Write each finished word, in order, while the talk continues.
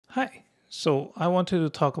Hi. So I wanted to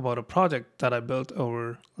talk about a project that I built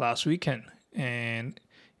over last weekend, and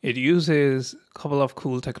it uses a couple of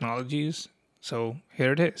cool technologies. So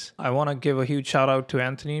here it is. I want to give a huge shout out to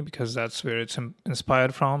Anthony because that's where it's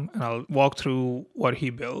inspired from, and I'll walk through what he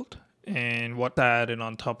built and what I added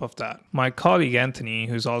on top of that. My colleague Anthony,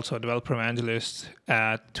 who's also a developer evangelist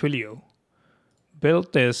at Twilio,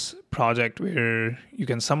 built this project where you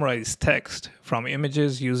can summarize text from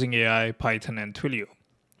images using AI, Python, and Twilio.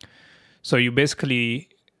 So you basically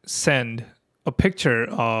send a picture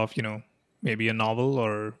of, maybe a novel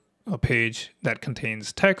or a page that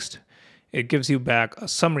contains text. It gives you back a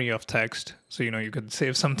summary of text. So, you could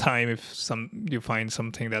save some time if you find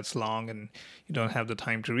something that's long and you don't have the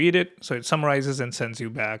time to read it. So it summarizes and sends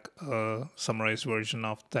you back a summarized version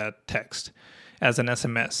of that text as an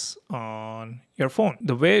SMS on your phone.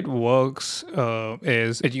 The way it works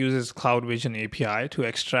is it uses Cloud Vision API to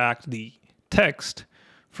extract the text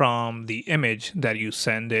from the image that you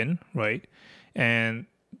send in, right? And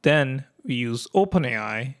then we use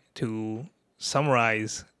OpenAI to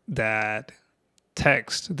summarize that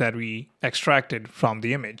text that we extracted from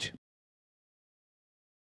the image.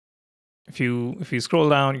 If you scroll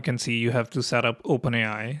down, you can see you have to set up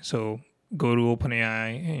OpenAI. So go to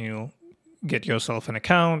OpenAI and get yourself an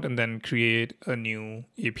account and then create a new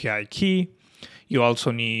API key. You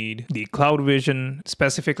also need the Cloud Vision,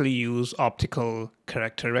 specifically use optical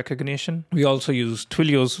character recognition. We also use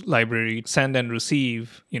Twilio's library, send and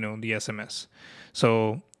receive, the SMS.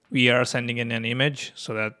 So we are sending in an image,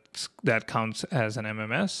 so that counts as an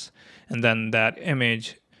MMS. And then that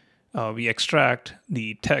image, we extract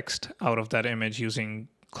the text out of that image using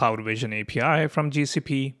Cloud Vision API from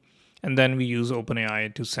GCP. And then we use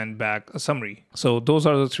OpenAI to send back a summary. So those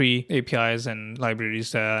are the three APIs and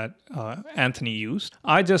libraries that Anthony used.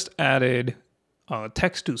 I just added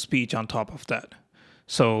text to speech on top of that.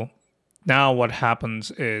 So now what happens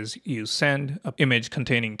is you send an image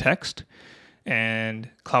containing text, and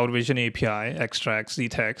Cloud Vision API extracts the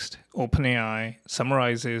text. OpenAI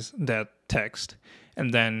summarizes that text.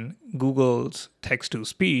 And then Google's text to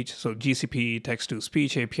speech, so GCP text to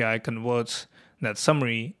speech API converts that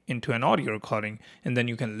summary into an audio recording, and then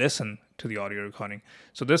you can listen to the audio recording.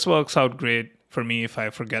 So this works out great for me if I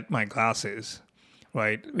forget my glasses,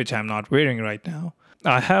 right, which I'm not wearing right now.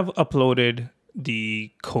 I have uploaded the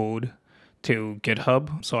code to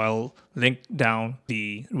GitHub, so I'll link down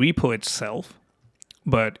the repo itself.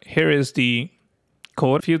 But here is the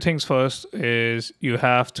code. A few things first is you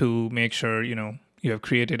have to make sure, you have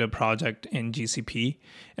created a project in GCP,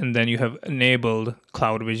 and then you have enabled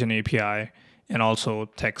Cloud Vision API and also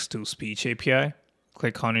text-to-speech API.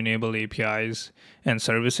 Click on Enable APIs and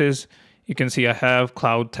Services. You can see I have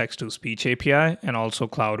Cloud Text-to-Speech API and also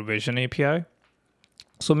Cloud Vision API.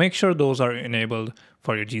 So make sure those are enabled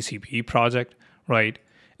for your GCP project, right?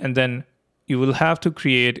 And then you will have to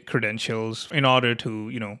create credentials in order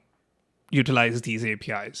to, utilize these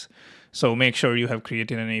APIs. So make sure you have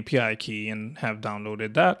created an API key and have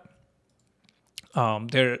downloaded that.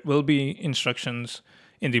 There will be instructions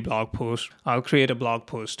in the blog post. I'll create a blog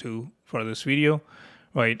post too for this video,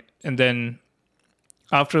 right? And then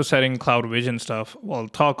after setting Cloud Vision stuff, we'll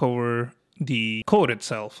talk over the code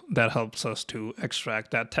itself that helps us to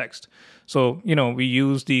extract that text. So, we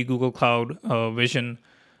use the Google Cloud Vision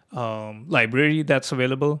library that's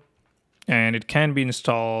available, and it can be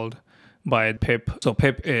installed by pip. So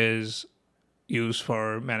pip is used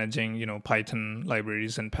for managing, Python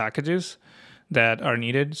libraries and packages that are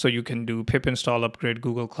needed. So you can do pip install upgrade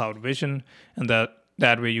Google Cloud Vision, and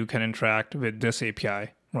that way you can interact with this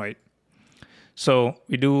API, right? So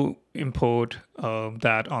we do import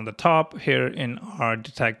that on the top here in our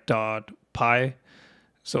detect.py.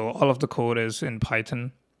 So all of the code is in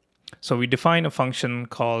Python. So we define a function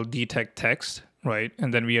called detect text, right?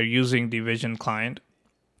 And then we are using the Vision client.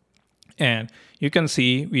 And you can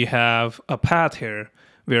see we have a path here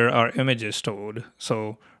where our image is stored.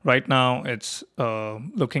 So right now it's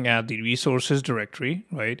looking at the resources directory,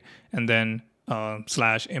 right? And then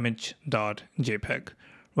 /image.jpg,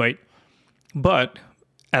 right? But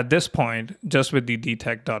at this point, just with the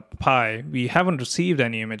detect.py, we haven't received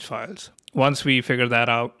any image files. Once we figure that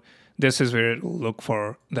out, this is where it will look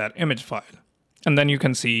for that image file. And then you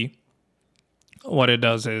can see what it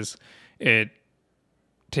does is it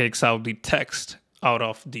takes out the text out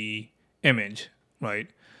of the image, right?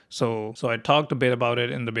 So I talked a bit about it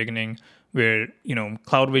in the beginning where,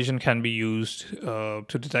 Cloud Vision can be used to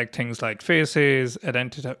detect things like faces,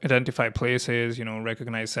 identify places,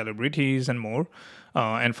 recognize celebrities and more.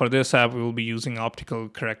 And for this app, we will be using optical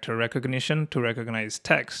character recognition to recognize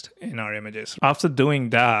text in our images. After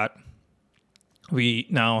doing that, we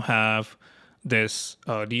now have this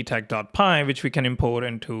detect.py, which we can import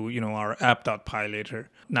into our app.py later.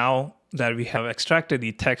 Now that we have extracted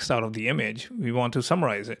the text out of the image, we want to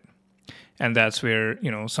summarize it. And that's where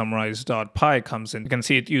summarize.py comes in. You can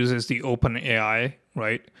see it uses the OpenAI,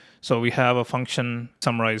 right? So we have a function,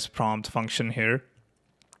 summarize prompt function here.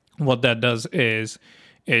 What that does is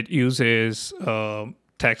it uses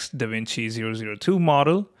text DaVinci 002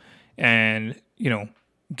 model and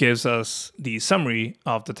gives us the summary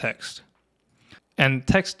of the text. And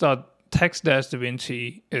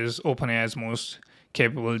text-DaVinci is OpenAI's most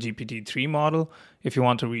capable GPT-3 model. If you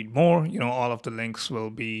want to read more, all of the links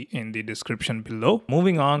will be in the description below.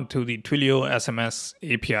 Moving on to the Twilio SMS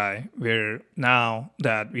API, where now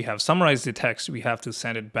that we have summarized the text, we have to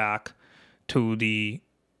send it back to the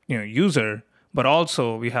user, but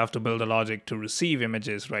also we have to build a logic to receive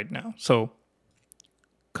images right now. So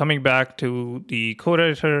coming back to the code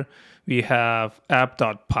editor, we have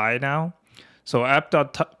app.py now. So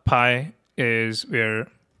app.py is where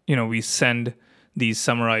we send the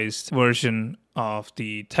summarized version of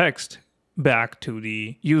the text back to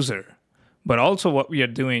the user. But also what we are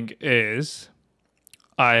doing is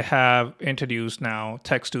I have introduced now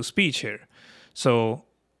text-to-speech here. So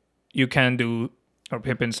you can do or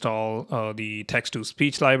pip install the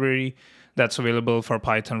text-to-speech library that's available for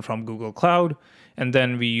Python from Google Cloud. And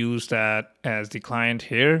then we use that as the client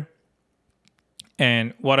here.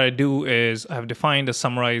 And what I do is I've defined a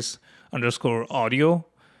summarize_audio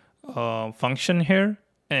function here.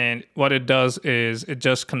 And what it does is it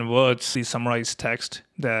just converts the summarized text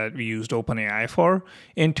that we used OpenAI for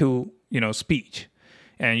into, speech.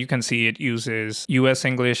 And you can see it uses US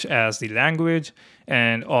English as the language.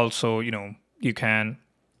 And also, you can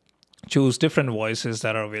choose different voices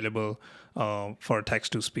that are available for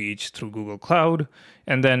text to speech through Google Cloud.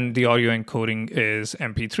 And then the audio encoding is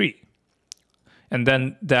MP3. And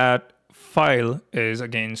then that file is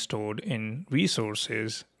again stored in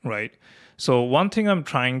resources, right? So one thing I'm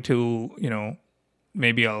trying to,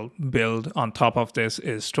 maybe I'll build on top of this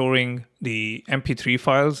is storing the MP3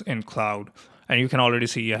 files in cloud. And you can already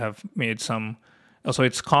see I have made some, so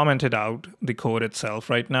it's commented out the code itself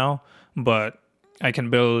right now, but I can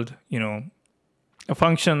build, a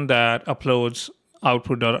function that uploads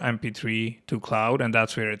output.mp3 to cloud, and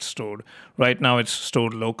that's where it's stored. Right now it's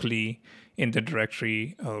stored locally in the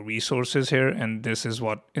directory resources here, and this is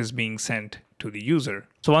what is being sent to the user.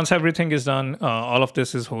 So once everything is done, all of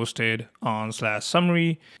this is hosted on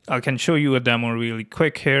 /summary. I can show you a demo really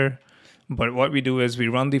quick here, but what we do is we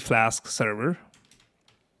run the Flask server,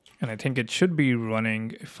 and I think it should be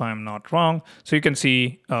running if I'm not wrong. So you can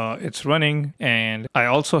see it's running, and I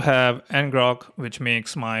also have ngrok, which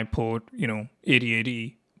makes my port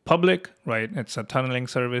 8080 public, right? It's a tunneling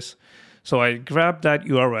service. So I grab that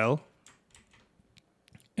URL.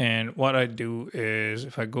 And what I do is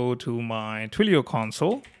if I go to my Twilio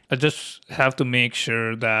console, I just have to make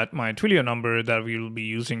sure that my Twilio number that we will be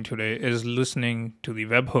using today is listening to the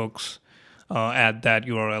webhooks at that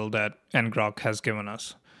URL that ngrok has given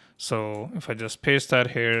us. So if I just paste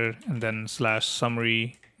that here and then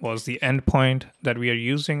 /summary was the endpoint that we are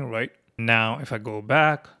using, right? Now, if I go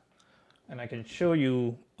back and I can show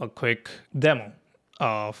you a quick demo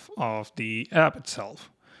of the app itself.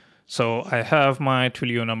 So I have my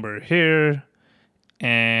Twilio number here,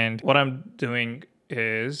 and what I'm doing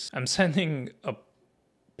is I'm sending a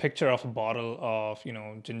picture of a bottle of,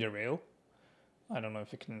 ginger ale. I don't know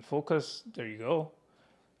if it can focus. There you go.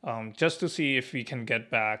 Just to see if we can get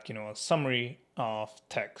back, a summary of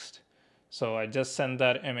text. So I just send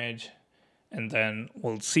that image, and then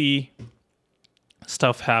we'll see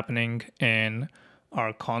stuff happening in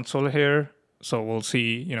our console here. So we'll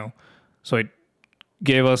see, so it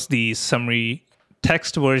gave us the summary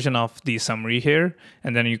text version of the summary here.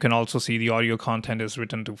 And then you can also see the audio content is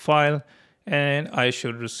written to file, and I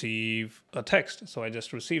should receive a text. So I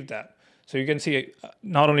just received that. So you can see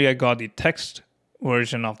not only I got the text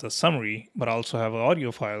version of the summary, but I also have an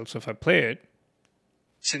audio file. So if I play it.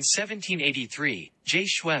 Since 1783, J.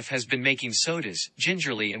 Schweff has been making sodas,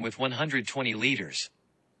 gingerly and with 120 liters.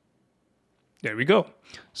 There we go.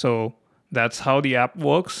 So that's how the app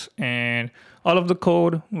works, and all of the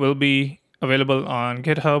code will be available on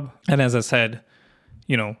GitHub. And as I said,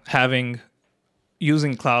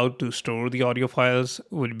 using cloud to store the audio files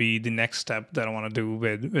would be the next step that I want to do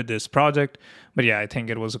with this project. But yeah, I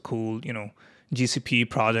think it was a cool, GCP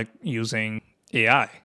project using AI.